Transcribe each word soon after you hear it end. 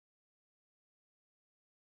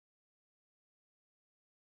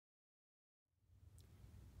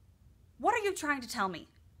are you trying to tell me?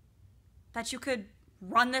 That you could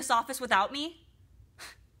run this office without me?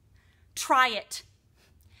 Try it.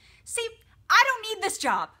 See, I don't need this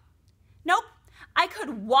job. Nope, I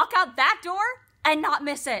could walk out that door and not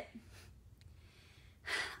miss it.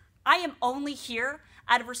 I am only here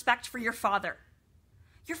out of respect for your father.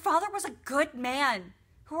 Your father was a good man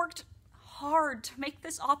who worked hard to make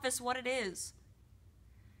this office what it is.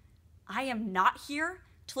 I am not here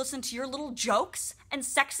to listen to your little jokes and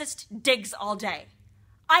sexist digs all day.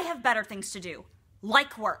 I have better things to do,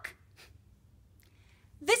 like work.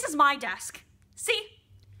 This is my desk. See?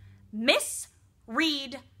 Miss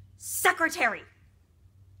Reed, Secretary.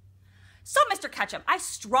 So, Mr. Ketchum, I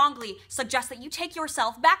strongly suggest that you take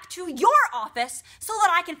yourself back to your office so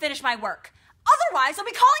that I can finish my work. Otherwise, I'll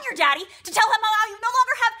be calling your daddy to tell him how you no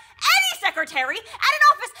longer have any secretary at an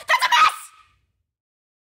office